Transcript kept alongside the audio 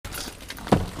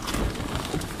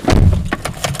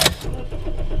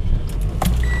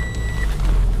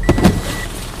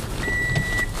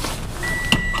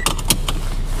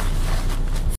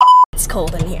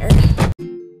cold in here.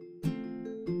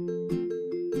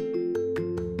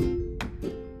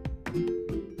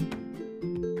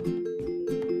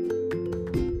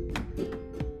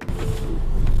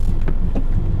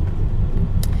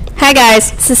 Hi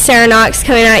guys, this is Sarah Knox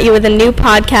coming at you with a new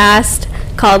podcast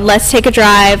called Let's Take a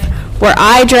Drive, where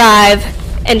I drive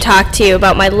and talk to you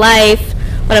about my life,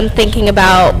 what I'm thinking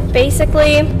about.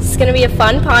 Basically, it's going to be a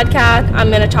fun podcast. I'm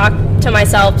going to talk to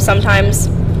myself sometimes.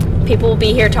 People will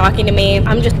be here talking to me.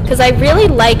 Because I really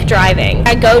like driving.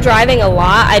 I go driving a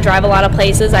lot. I drive a lot of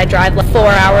places. I drive like 4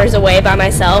 hours away by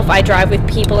myself. I drive with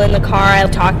people in the car. I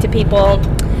talk to people.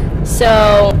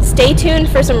 So stay tuned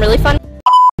for some really fun.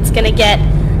 It's going to get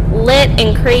lit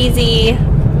and crazy.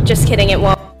 Just kidding, it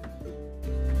won't.